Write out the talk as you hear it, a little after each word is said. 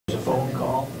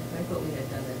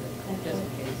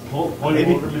Point of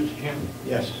order, Mr. Chairman?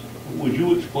 Yes. Would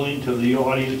you explain to the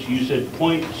audience, you said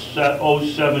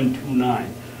 .0729.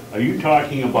 Are you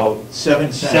talking about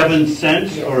 7 cents. 7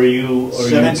 cents, or are you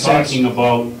 7 talking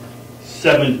about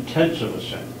 7/10 of a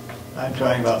cent? I'm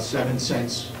talking about 7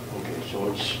 cents Okay,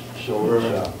 so it's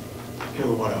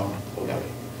kilowatt hour. okay.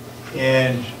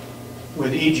 And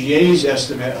with EGA's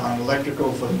estimate on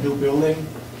electrical for the new building,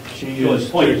 she So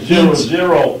used it's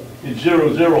it's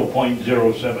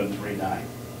 00.0739.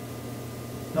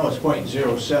 No, it's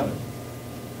 0.07.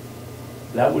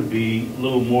 That would be a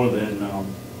little more than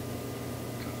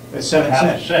It's 7 half a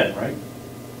cents. cent, right?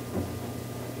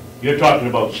 You're talking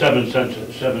about 7 cents,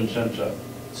 7 cents a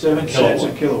 7 cents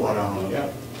a kilowatt hour, yeah.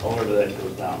 however that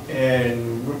goes down.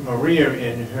 And Maria,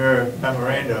 in her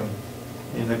memorandum,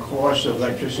 in the cost of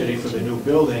electricity for the new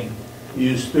building,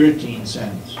 used 13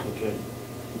 cents. Okay.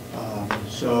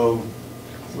 So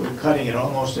we're cutting it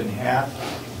almost in half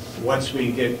once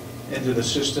we get into the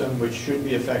system, which should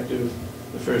be effective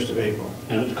the 1st of April.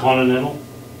 And it's Continental?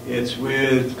 It's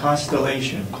with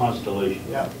Constellation. Constellation.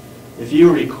 Yeah. If you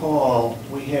recall,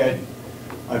 we had,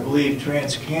 I believe,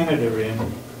 TransCanada in,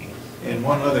 and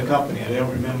one other company. I don't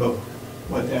remember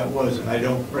what that was, and I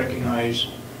don't recognize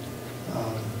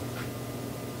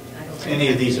any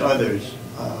of these others.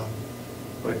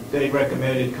 But they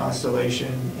recommended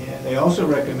Constellation, and they also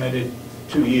recommended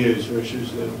 2 years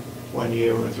versus the 1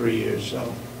 year or 3 years.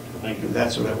 So Thank you.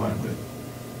 that's what I went with.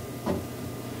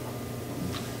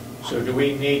 So do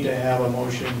we need to have a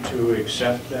motion to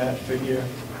accept that figure,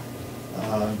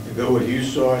 to go with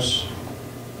USource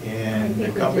and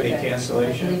the company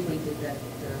Constellation? I believe we did that.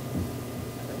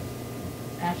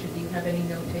 Ashley, do you have any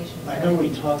notation? I know we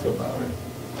talked about it.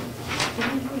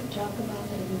 Didn't we talk about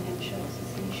it in New Hampshire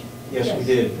Association? Yes, we Yes.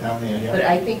 did, down there, yeah. But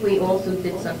I think we also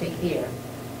did something here.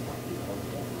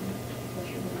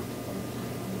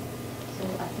 So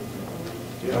I think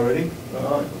we You already?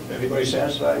 Everybody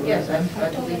satisfied with Yes, it? I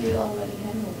thought believe we so. already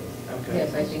handled this. Okay.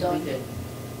 Yes, I think we did.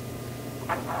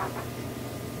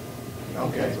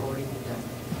 Okay. That's already been done.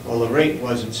 Well, the rate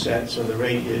wasn't set, so the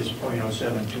rate is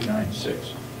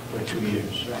 .07296 for 2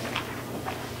 years.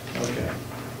 Okay.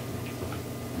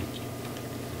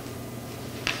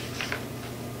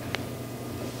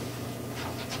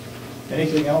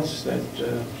 Anything else that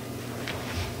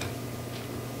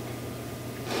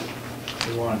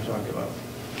you want to talk about?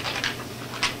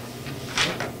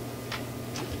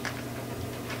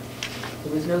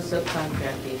 There was no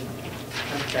subcontracting,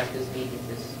 contractors needed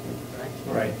this week,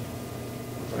 right?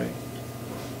 Right.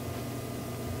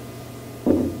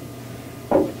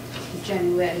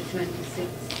 January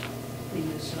 26th, the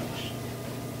USource.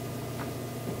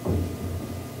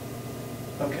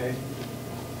 Okay.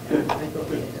 Good. I thought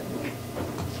we had done that.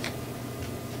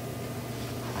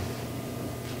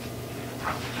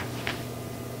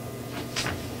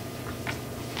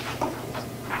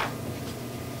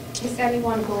 Is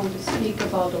anyone going to speak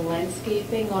about the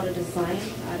landscaping or the design?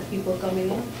 Are the people coming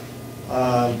in?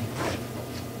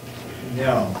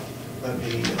 No. Let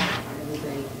me, There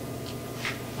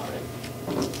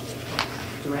was a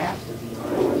draft of the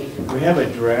RFP. we have a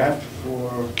draft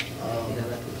for Yeah,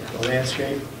 that's the the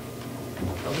landscape.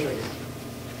 Oh, here it is.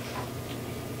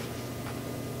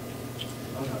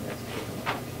 Oh, no, that's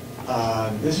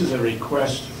This is a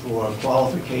request for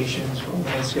qualifications for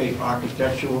landscape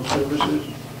architectural services.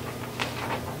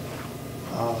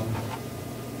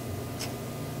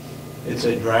 It's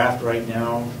a draft right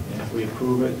now, and if we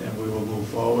approve it, then we will move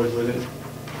forward with it.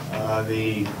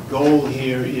 The goal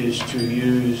here is to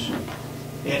use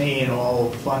any and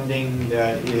all funding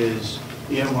that is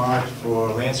earmarked for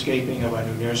landscaping of a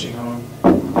new nursing home,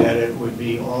 that it would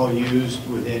be all used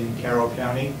within Carroll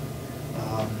County.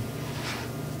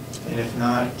 And if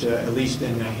not, at least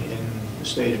in the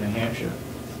state of New Hampshire.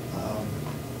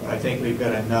 But I think we've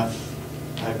got enough.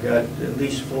 I've got at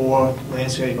least 4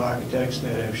 landscape architects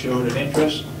that have showed an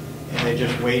interest, and they're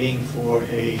just waiting for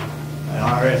an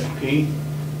RFP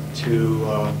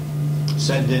to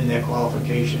send in their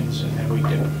qualifications, and then we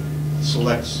can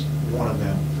select one of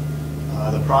them.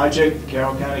 The project,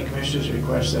 Carroll County Commissioners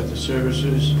request the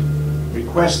services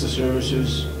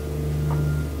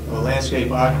of a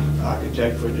landscape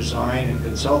architect for design and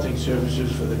consulting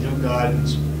services for the new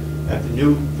gardens at the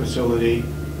new facility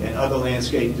and other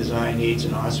landscape design needs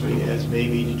in Ospey as may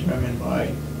be determined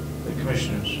by the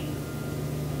Commissioners.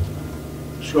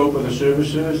 Scope of the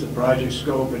services, the project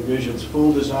scope envisions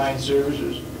full design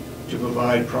services to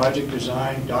provide project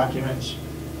design, documents,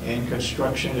 and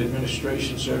construction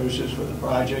administration services for the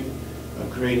project of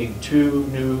creating 2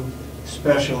 new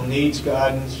special needs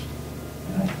gardens.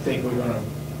 And I think we're going to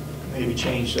maybe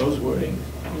change those wording.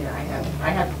 Yeah, I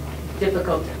have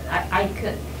difficult.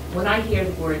 When I hear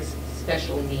the words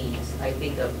special needs, I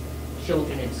think of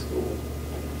children in school.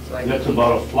 So I That's think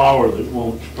about a flower that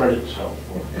won't spread itself.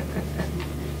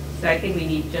 So I think we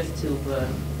need just to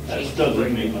change That the doesn't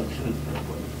word. make much sense.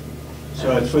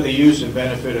 So it's for the use and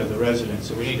benefit of the residents,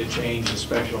 so we need to change the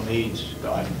special needs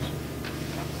guidance.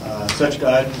 Such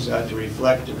guidance are to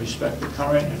reflect and respect the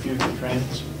current and future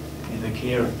trends in the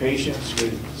care of patients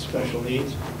with special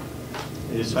needs.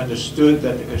 It is understood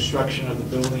that the construction of the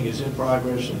building is in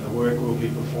progress and the work will be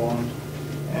performed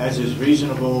as is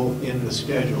reasonable in the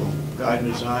schedule. Guide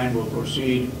and design will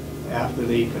proceed after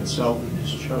the consultant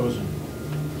is chosen.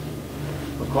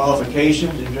 For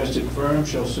qualifications, interested firms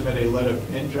shall submit a letter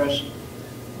of interest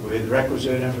with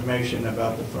requisite information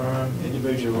about the firm,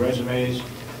 individual resumes,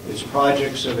 its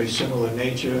projects of a similar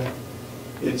nature,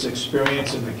 its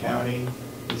experience in the county,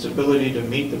 its ability to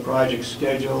meet the project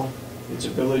schedule, its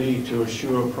ability to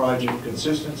assure project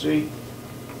consistency,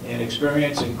 and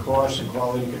experience in cost and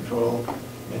quality control,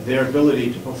 and their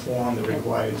ability to perform the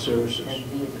required services. And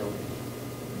the ability,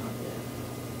 not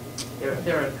that.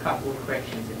 There are a couple of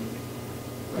corrections in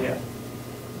Yeah.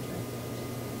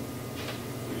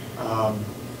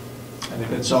 And the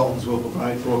consultants will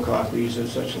provide 4 copies of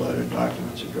such letter and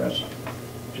documents addressed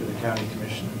to the county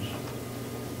commissioners.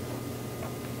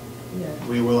 Yeah.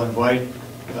 We will invite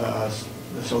the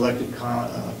selected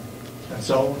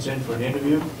consultants in for an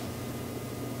interview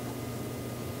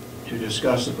to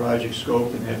discuss the project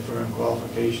scope and their firm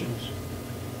qualifications,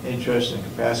 interest, and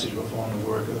capacity to perform the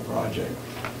work of the project.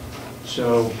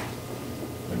 So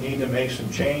we need to make some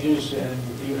changes, and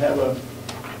do you have a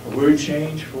word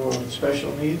change for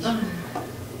special needs?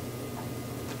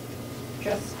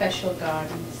 Just special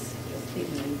gardens, just the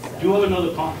needs. Do you have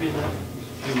another copy of that?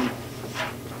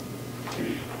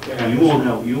 Yeah. You won't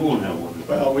have one.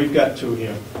 Well, we've got 2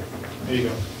 here. There you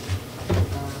go.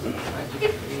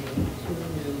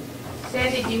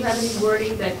 Sandy, do you have any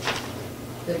wording that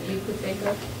you could think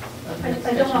of? I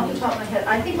don't off the top of my head.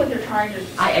 I think what they're trying to.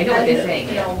 I know what they're saying,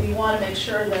 You yeah. know, we want to make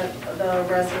sure that the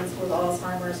residents with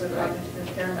Alzheimer's or cognitive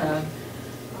impairment,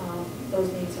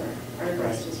 those needs are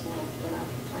addressed as well. But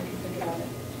I can think about it.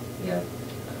 Yeah.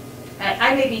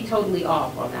 I may be totally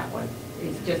off on that one.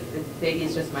 It's just, maybe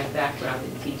it's just my background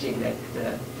in teaching that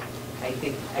I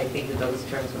think of those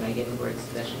terms when I get the word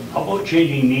special. How about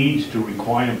changing needs to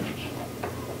requirements?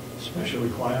 Special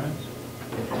requirements?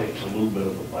 It takes a little bit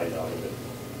of a bite out of it.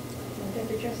 If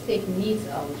you just take needs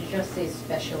out, you just say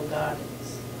special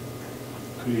gardens.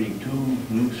 Creating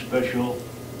 2 new special,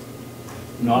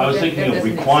 no, I was That thinking of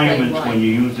doesn't requirements explain why. when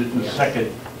you use it in the Yeah.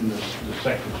 second, the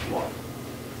second slot.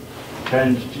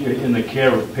 Tends to, in the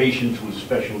care of patients with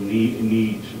special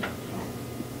needs,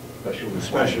 special requirements.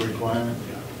 Special requirement?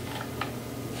 Yeah.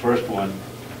 First one.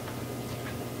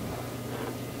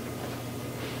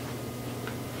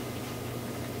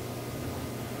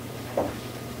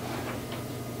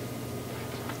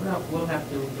 Well, we'll have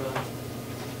to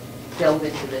delve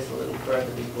into this a little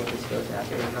further before this goes out.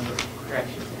 There are a number of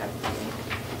corrections that have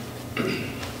to be made.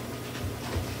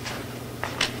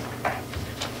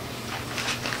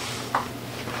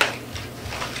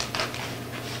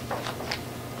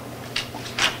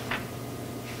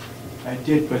 I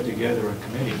did put together a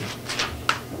committee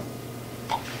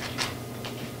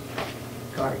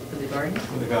For the garden?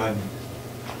 for the garden.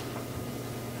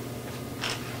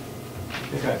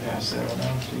 I think I passed that one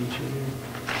out to each of you.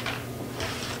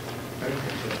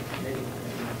 Maybe.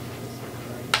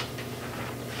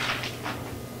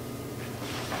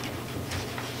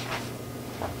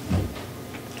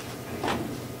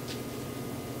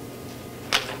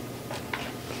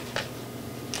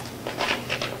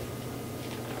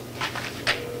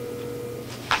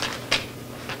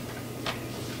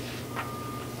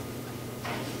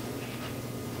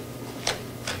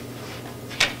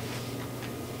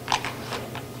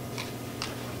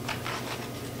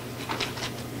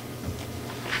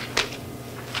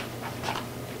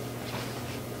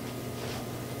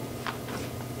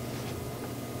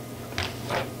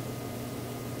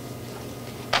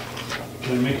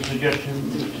 Can I make a suggestion,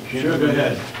 Mr. Chairman? Sure, go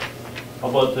ahead. How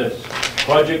about this?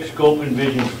 Project scope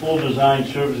envisions full design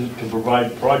services to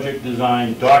provide project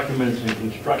design, documents, and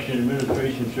construction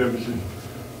administration services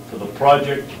for the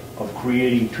project of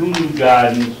creating 2 new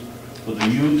gardens for the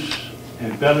use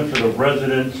and benefit of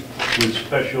residents with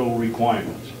special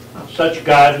requirements. Such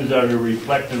gardens are to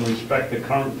reflect and respect the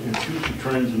current and future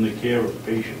trends in the care of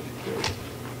patients.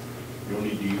 You don't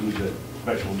need to use the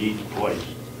special needs twice.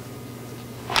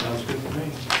 Sounds good to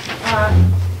me.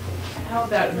 How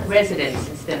about residents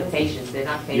instead of patients? They're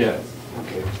not patients.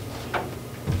 Okay.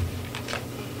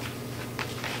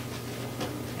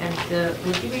 And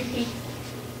Would you repeat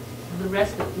the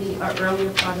rest of the earlier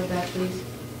part of that, please?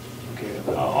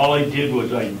 Okay. All I did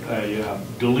was I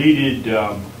deleted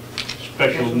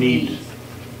special needs.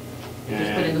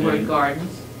 Just put in the word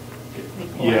gardens.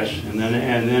 Yes, and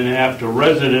then after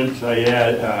residents, I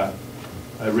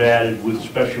added with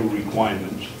special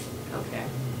requirements. Okay.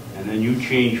 And then you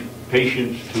changed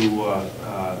patients to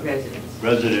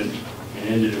residents and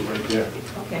ended it right there.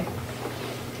 Okay.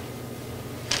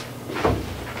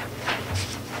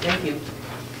 Thank you.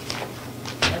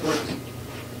 That works.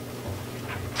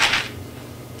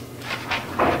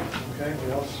 Okay,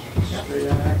 what else? Straight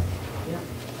on that? Yeah.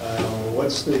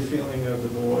 What's the feeling of the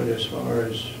board as far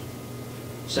as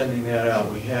sending that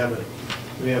out? We have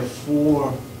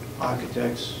 4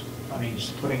 architects,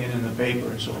 just putting it in the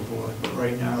paper and so forth, but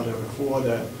right now there are 4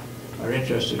 that are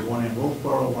interested, one in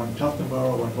Wolfboro, one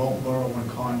Tuftonboro, one Boltonboro, one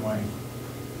Conway.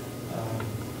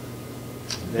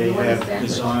 They You want have Sandwich?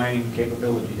 design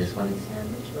capabilities. This one in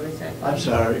Sandwich, or is that? I'm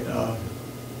sorry,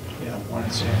 yeah, one in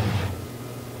Sandwich.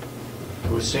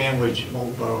 It was Sandwich,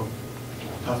 Boltonboro,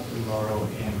 Tuftonboro,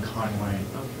 and Conway.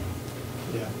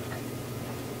 Okay. Yeah.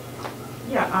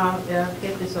 Yeah, I'll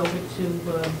get this over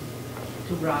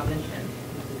to Robin and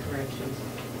with the corrections.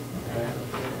 Okay.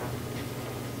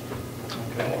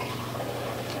 Okay.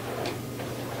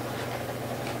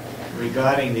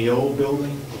 Regarding the old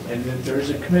building, and then there's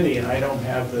a committee, and I don't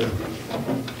have the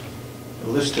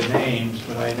list of names,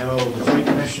 but I know the 3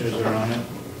 commissioners are on it.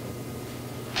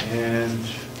 And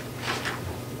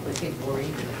I think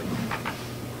Maureen.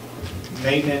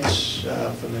 maintenance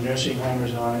from the nursing home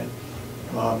is on it,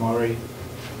 Bob Murray.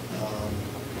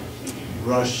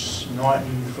 Russ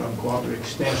Norton from Cooperative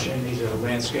Extension, he's a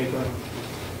landscaper.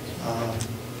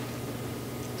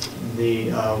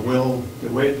 Will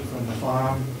DeWitt from the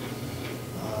farm.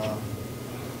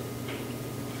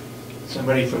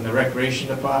 Somebody from the recreation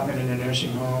department in the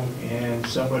nursing home, and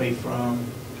somebody from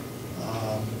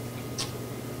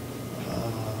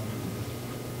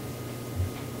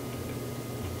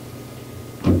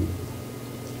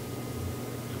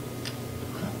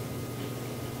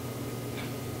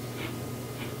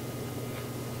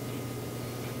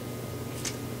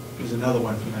there's another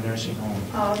one from the nursing home.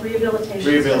 Rehabilitation.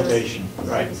 Rehabilitation,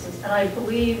 right. Services. And I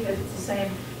believe if it's the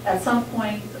same, at some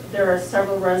point, there are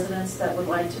several residents that would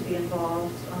like to be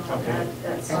involved Okay.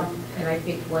 at some. And I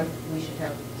think we should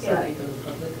have something from the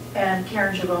public. And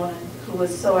Karen Javonen, who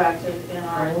was so active in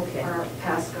our Okay.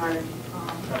 past garden.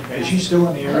 Okay, is she still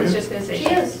in the I was area? just going to say. She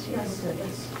is, yes.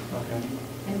 Okay.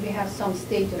 And we have some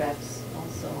state reps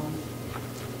also on.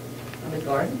 On the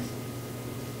gardens?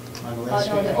 On the Oh, no,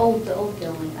 landscape? the old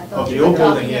building. I Oh, thought the you were old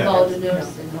building, talking yeah. about the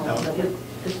nursing home. No. No,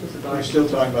 this was the We're garden. still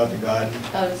talking about the garden.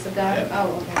 Oh, it's the garden, Yeah.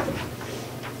 oh, okay.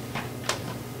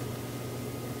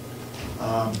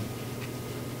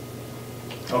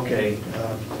 Okay,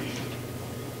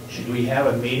 should we have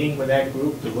a meeting with that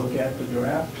group to look at the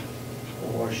draft?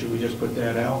 Or should we just put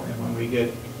that out, and when we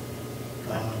get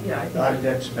Yeah, I think-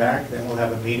 architects back, then we'll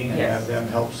have a meeting and Yes. have them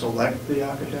help select the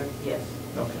architect? Yes.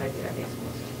 Okay. I think that makes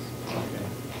more sense. Okay.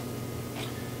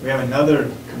 We have another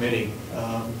committee,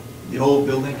 the old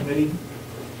building committee.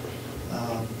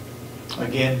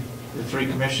 Again, the 3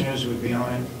 commissioners would be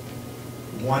on it.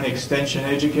 1 extension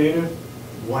educator,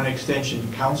 1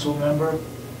 extension council member,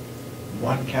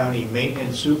 1 county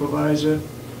maintenance supervisor,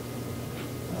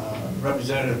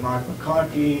 Representative Mark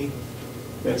McConkey,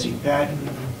 Betsy Patton,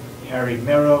 Harry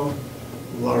Merrow,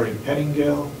 Laurie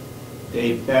Pettingill,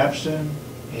 Dave Babson,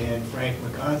 and Frank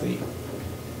McCarthy.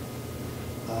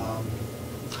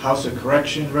 House of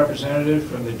Correction representative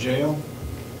from the jail,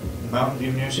 Mountain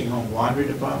View Nursing Home Laundry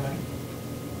Department,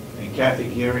 and Kathy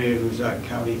Guerrier, who's our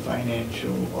county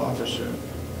financial officer.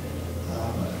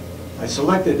 I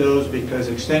selected those because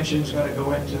extension's going to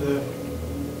go into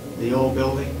the old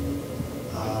building.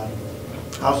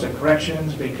 House of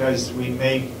Corrections, because we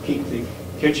may keep the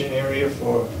kitchen area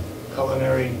for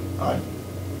culinary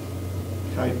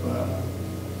type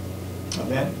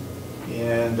event.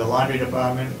 And the laundry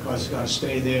department, of course, is going to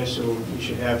stay there, so we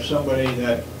should have somebody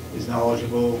that is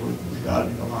knowledgeable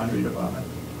regarding the laundry department.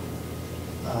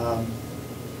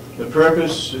 The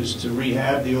purpose is to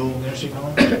rehab the old nursing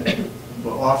home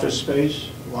for office space,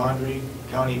 laundry,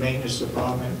 county maintenance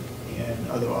department, and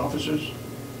other officers.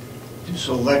 To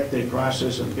select a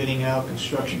process of bidding out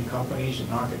construction companies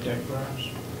and architect firms.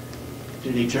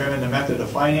 To determine the method of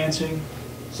financing,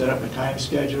 set up a time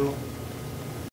schedule,